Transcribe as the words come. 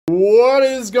What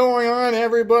is going on,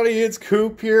 everybody? It's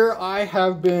Coop here. I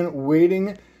have been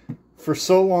waiting for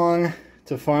so long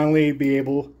to finally be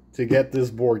able to get this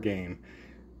board game.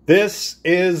 This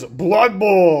is Blood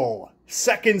Bowl,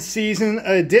 second season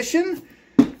edition.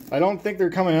 I don't think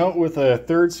they're coming out with a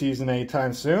third season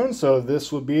anytime soon, so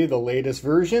this will be the latest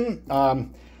version.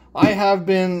 I have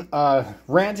been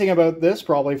ranting about this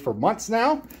probably for months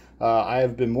now. I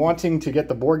have been wanting to get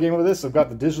the board game of this. I've got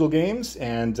the digital games,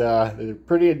 and they're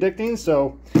pretty addicting,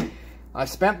 so I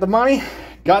spent the money,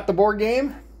 got the board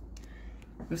game.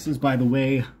 This is, by the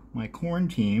way, my corn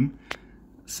team.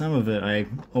 Some of it I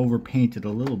overpainted a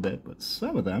little bit, but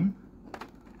some of them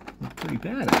look pretty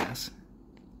badass.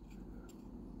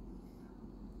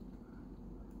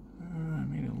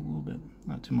 Maybe a little bit,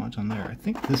 not too much on there. I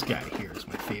think this guy here is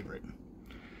my favorite.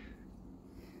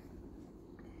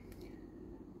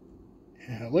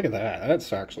 Yeah, look at that.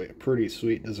 That's actually a pretty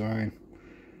sweet design.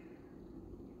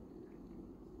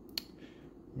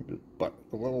 But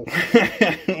a little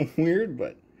weird,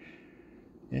 but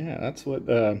yeah, that's what...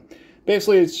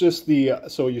 basically, it's just the...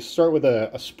 so you start with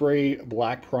a spray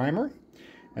black primer,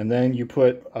 and then you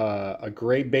put a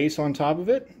gray base on top of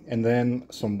it, and then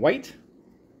some white,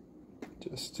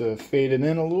 just to fade it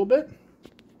in a little bit.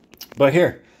 But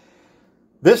here,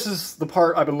 this is the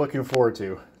part I've been looking forward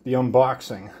to. The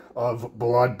unboxing of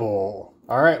Blood Bowl.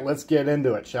 Alright, let's get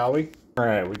into it, shall we?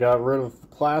 Alright, we got rid of the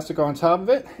plastic on top of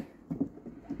it.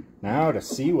 Now to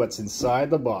see what's inside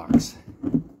the box.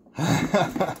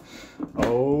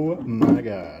 Oh my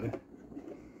god.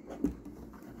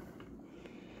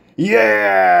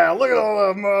 Yeah! Look at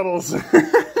all the models!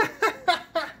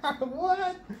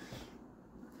 What?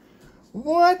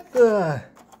 What the?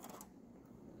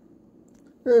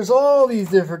 There's all these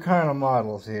different kind of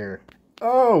models here.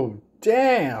 Oh,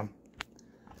 damn.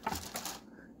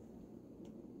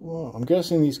 Well, I'm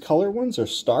guessing these colored ones are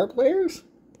star players.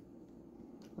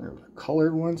 There's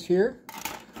colored ones here.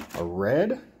 A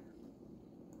red.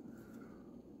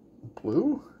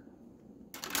 Blue.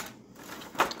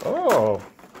 Oh.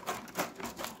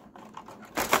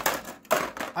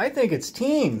 I think it's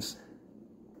teams.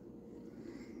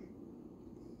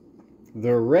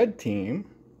 The red team.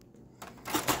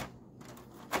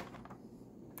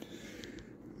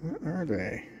 What are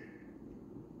they?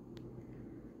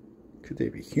 Could they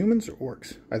be humans or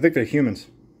orcs? I think they're humans.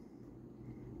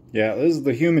 Yeah, this is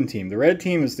the human team. The red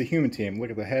team is the human team. Look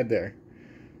at the head there.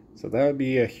 So that would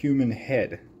be a human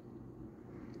head.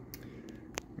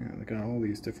 Yeah, they got all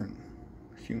these different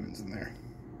humans in there.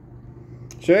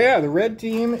 So yeah, the red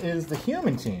team is the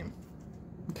human team.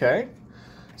 Okay.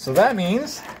 So that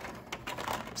means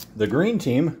the green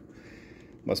team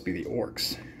must be the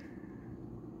orcs.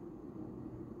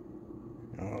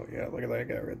 Oh yeah, look at that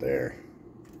guy right there.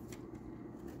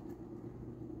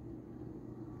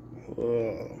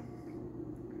 Whoa.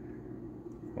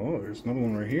 Oh, there's another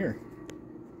one right here.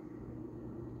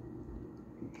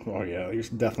 Oh yeah,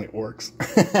 these are definitely orcs.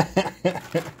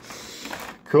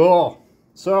 Cool.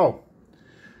 So,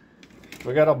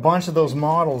 we got a bunch of those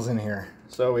models in here.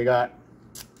 So we got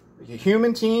a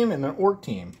human team and an orc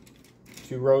team.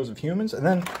 2 rows of humans. And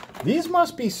then these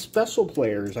must be special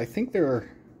players. I think they're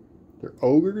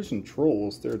ogres and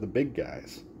trolls. They're the big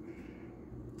guys.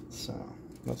 So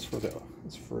that's for the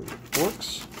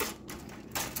orcs.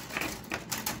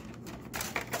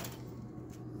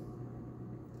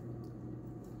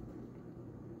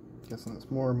 Guessing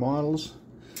that's more models.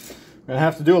 I'm gonna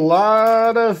have to do a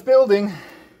lot of building.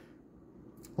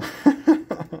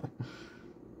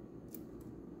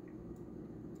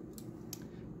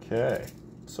 Okay,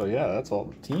 so yeah, that's all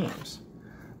the teams.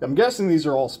 I'm guessing these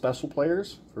are all special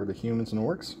players for the humans and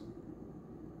orcs.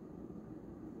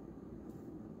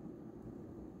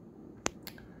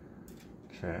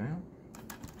 Okay.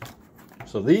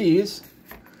 So these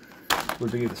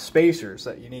would be the spacers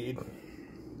that you need.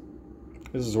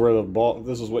 This is where the ball,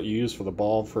 this is what you use for the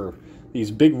ball. For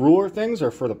these big ruler things are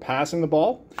for the passing the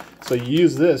ball. So you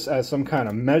use this as some kind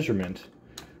of measurement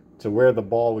to where the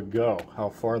ball would go, how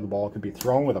far the ball could be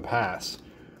thrown with a pass.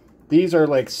 These are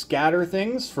like scatter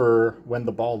things for when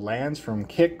the ball lands from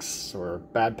kicks or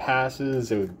bad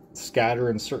passes. It would scatter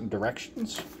in certain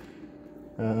directions.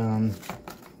 I'm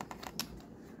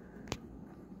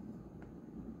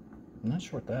not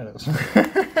sure what that is.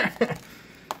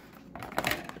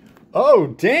 Oh,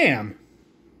 damn!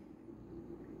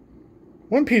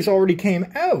 One piece already came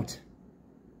out.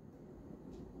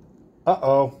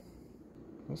 Uh-oh.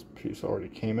 This piece already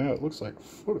came out. It looks like a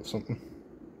foot of something.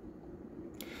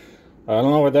 I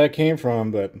don't know where that came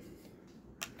from, but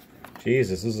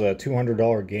Jesus, this is a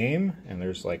 $200 game, and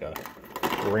there's like a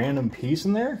random piece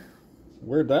in there.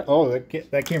 Where'd that... Oh,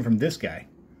 that came from this guy.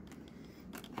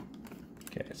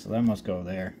 Okay, so that must go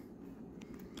there.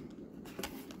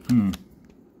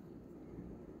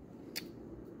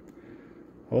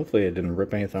 Hopefully it didn't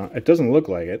rip anything out. It doesn't look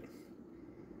like it.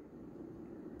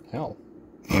 Hell.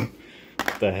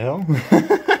 The hell?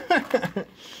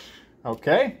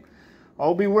 Okay.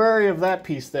 I'll be wary of that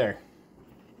piece there.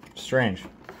 Strange.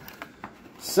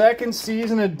 Second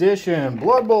season edition.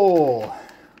 Blood Bowl.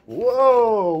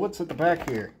 Whoa! What's at the back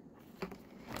here?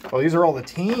 Oh, these are all the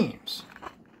teams.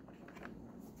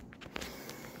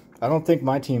 I don't think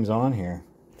my team's on here.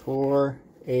 4,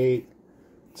 8,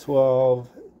 12,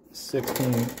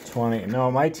 16, 20.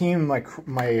 No, my team, my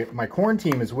corn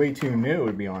team is way too new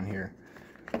to be on here.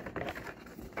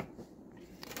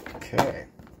 Okay.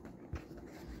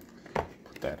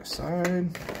 Put that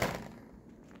aside.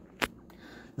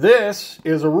 This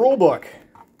is a rule book.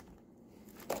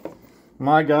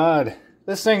 My God.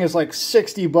 This thing is like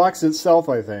 60 bucks itself,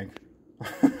 I think.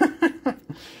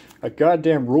 A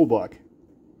goddamn rule book.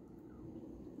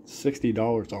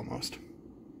 $60 almost.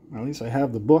 At least I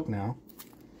have the book now.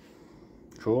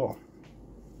 Cool.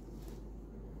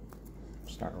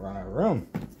 Starting to run out of room.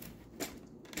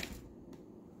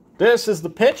 This is the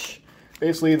pitch.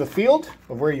 Basically the field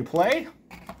of where you play.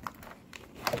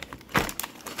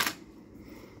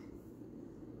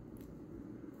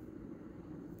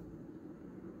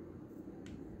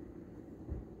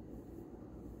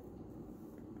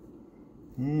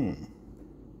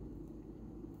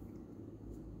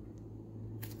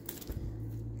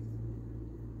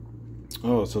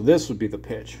 Oh, so this would be the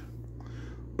pitch.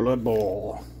 Blood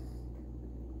Bowl.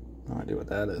 No idea what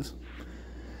that is.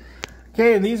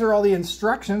 Okay, and these are all the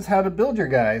instructions how to build your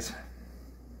guys.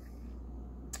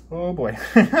 Oh boy.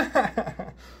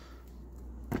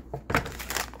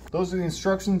 Those are the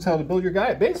instructions how to build your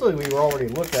guy. Basically, we already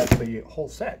looked at the whole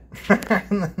set.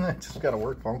 And then I just got a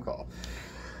work phone call.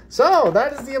 So,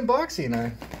 that is the unboxing.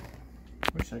 I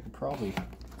wish I could probably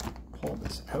pull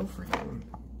this out for you.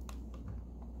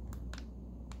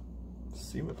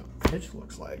 See what the pitch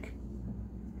looks like.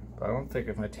 But I don't think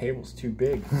if my table's too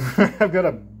big. I've got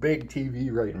a big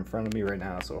TV right in front of me right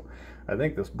now, so I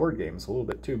think this board game is a little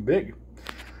bit too big.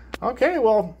 Okay,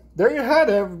 well, there you had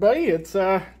it, everybody. It's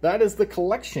that is the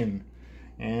collection.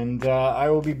 And I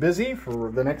will be busy for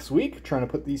the next week trying to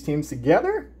put these teams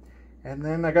together. And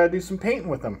then I got to do some painting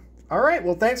with them. All right,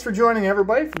 well, thanks for joining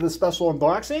everybody for this special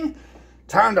unboxing.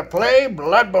 Time to play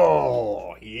Blood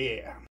Bowl. Yeah.